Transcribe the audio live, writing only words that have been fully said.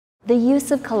The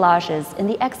use of collages in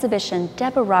the exhibition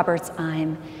Deborah Roberts'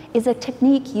 I'm is a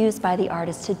technique used by the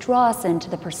artist to draw us into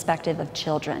the perspective of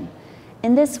children.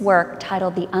 In this work,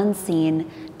 titled The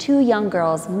Unseen, two young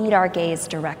girls meet our gaze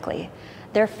directly.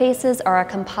 Their faces are a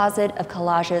composite of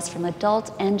collages from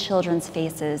adult and children's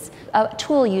faces, a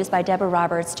tool used by Deborah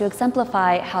Roberts to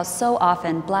exemplify how so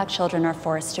often Black children are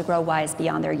forced to grow wise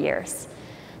beyond their years.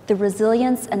 The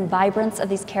resilience and vibrance of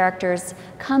these characters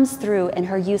comes through in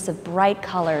her use of bright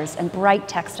colors and bright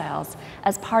textiles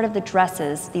as part of the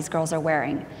dresses these girls are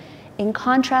wearing. In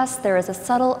contrast, there is a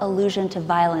subtle allusion to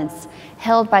violence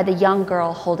held by the young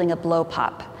girl holding a blow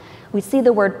pop. We see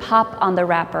the word pop on the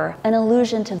wrapper, an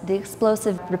allusion to the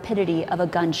explosive rapidity of a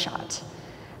gunshot.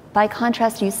 By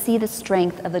contrast, you see the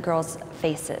strength of the girls'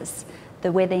 faces,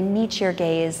 the way they meet your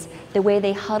gaze, the way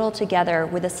they huddle together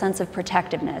with a sense of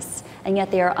protectiveness, and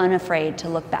yet they are unafraid to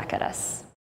look back at us.